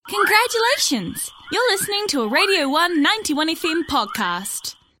Congratulations! You're listening to a Radio 1 91 FM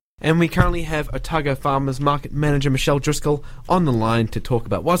podcast. And we currently have Otago Farmers Market Manager Michele Driscoll on the line to talk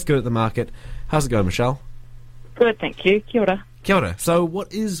about what's good at the market. How's it going, Michele? Good, thank you. Kia ora. Kia ora. So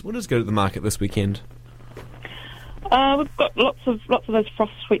what is good at the market this weekend? We've got lots of those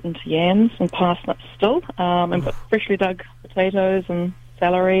frost-sweetened yams and parsnips still, and we've got freshly dug potatoes and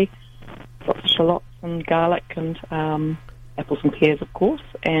celery, lots of shallots and garlic and apples and pears, of course,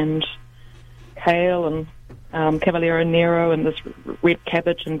 and kale and Cavaliero Nero and this red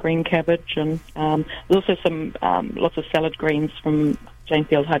cabbage and green cabbage, and there's also some lots of salad greens from Jane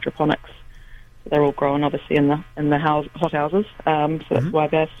Field Hydroponics. So they're all grown, obviously, in the hothouses, so that's why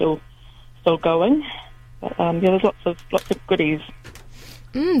they're still going. But, there's lots of goodies.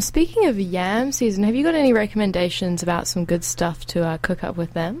 Speaking of yam season, have you got any recommendations about some good stuff to cook up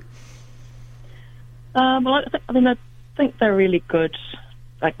with them? Well, I think they're really good,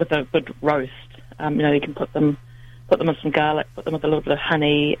 like with a good roast. You can put them with some garlic, put them with a little bit of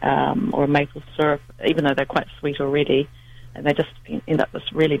honey or a maple syrup, even though they're quite sweet already, and they just end up this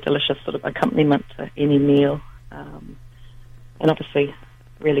really delicious sort of accompaniment to any meal. And obviously,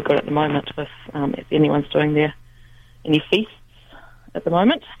 really good at the moment with if anyone's doing any feasts at the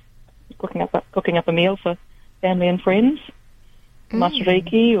moment, cooking up a meal for family and friends,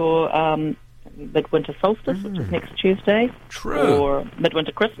 Matariki or midwinter solstice, which is next Tuesday, or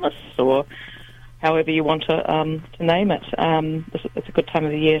midwinter Christmas, or however you want to name it. It's a good time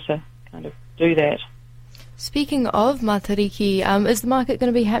of the year to kind of do that. Speaking of Matariki, is the market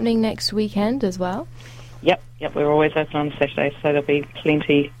going to be happening next weekend as well? Yep, we're always open on Saturdays, so there'll be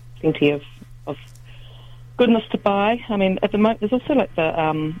plenty of goodness to buy. I mean, at the moment, there's also like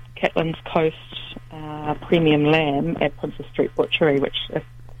the Catlins Coast premium lamb at Princess Street Butchery, which if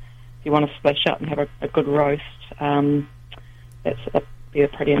you want to splash up and have a good roast, that'd be a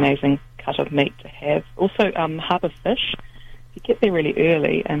pretty amazing cut of meat to have. Also, harbour fish. If you get there really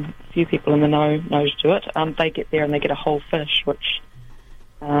early, and a few people in the know to do it, they get there and they get a whole fish, which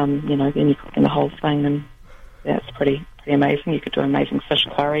then you cook in the whole thing, and it's pretty amazing. You could do an amazing fish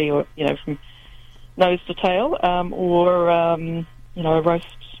curry, or from nose to tail, or a roast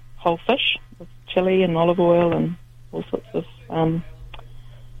whole fish with chili and olive oil and all sorts of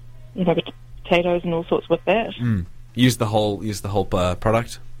potatoes and all sorts with that. Use the whole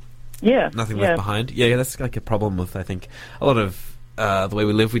product. Yeah, nothing left behind. Yeah, that's like a problem with, I think, a lot of the way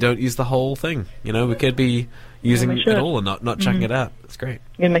we live. We don't use the whole thing. We could be using it all and not chucking it out. It's great.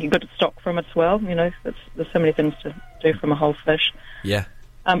 You can make a good stock from it as well. There's so many things to do from a whole fish. Yeah.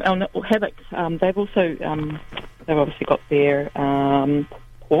 Havoc, they've obviously got their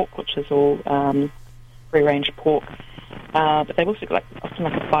pork, which is all free-range pork. But they've also got often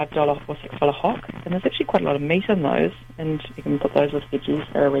like a $5 or $6 hock, and there's actually quite a lot of meat in those, and you can put those with veggies.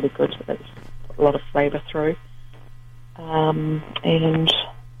 They're really good. They just put a lot of flavour through. At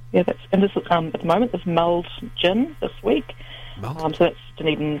the moment there's mulled gin this week. So that's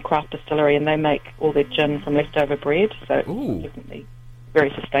Dunedin Craft Distillery, and they make all their gin from leftover bread, so it's definitely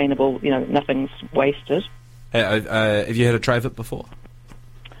very sustainable. Nothing's wasted. Have you had a try of it before?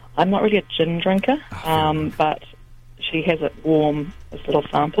 I'm not really a gin drinker, but she has it warm as little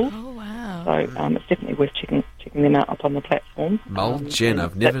samples. Oh, wow. So it's definitely worth checking them out up on the platform. Mulled gin,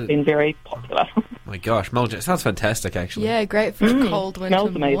 that's been very popular. My gosh, mulled gin. It sounds fantastic, actually. Yeah, great for a cold winter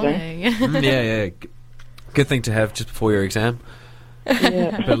smells amazing. morning. Yeah. Good thing to have just before your exam.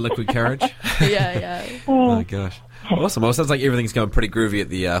 Yeah. A bit of liquid courage. Yeah. Oh, my gosh. Awesome. Well, it sounds like everything's going pretty groovy at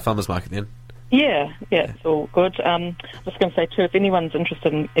the farmers market then. Yeah, it's all good. I was going to say too, if anyone's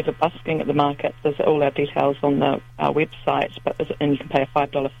interested in ever busking at the market, there's all our details on our website. And you can pay a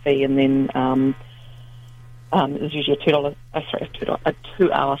 $5 fee, and then there's usually a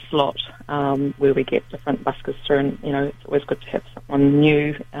 2-hour slot where we get different buskers through, and it's always good to have someone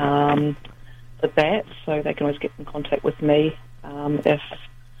new for that, so they can always get in contact with me if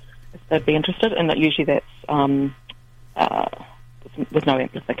they'd be interested. And usually that's with no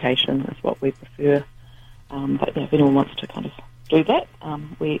amplification is what we prefer. But if anyone wants to kind of do that,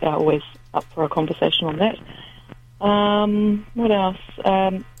 we are always up for a conversation on that. What else?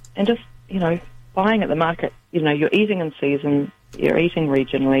 And just, buying at the market, you're eating in season, you're eating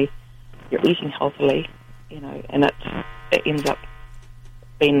regionally, you're eating healthily, and it ends up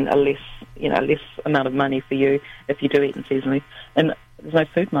being a less amount of money for you if you do eat in seasonally. And there's no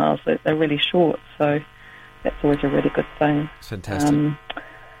food miles, they're really short, so that's always a really good thing. Fantastic.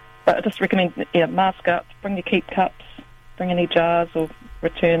 But I just recommend, mask up, bring your keep cups, bring any jars or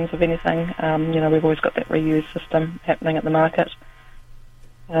returns of anything. We've always got that reuse system happening at the market.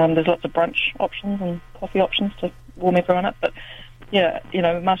 There's lots of brunch options and coffee options to warm everyone up, but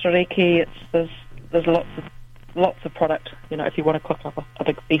matariki. There's lots of product. If you want to cook up a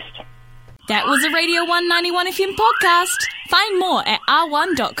big feast. That was a Radio 191 FM podcast. Find more at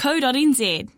r1.co.nz.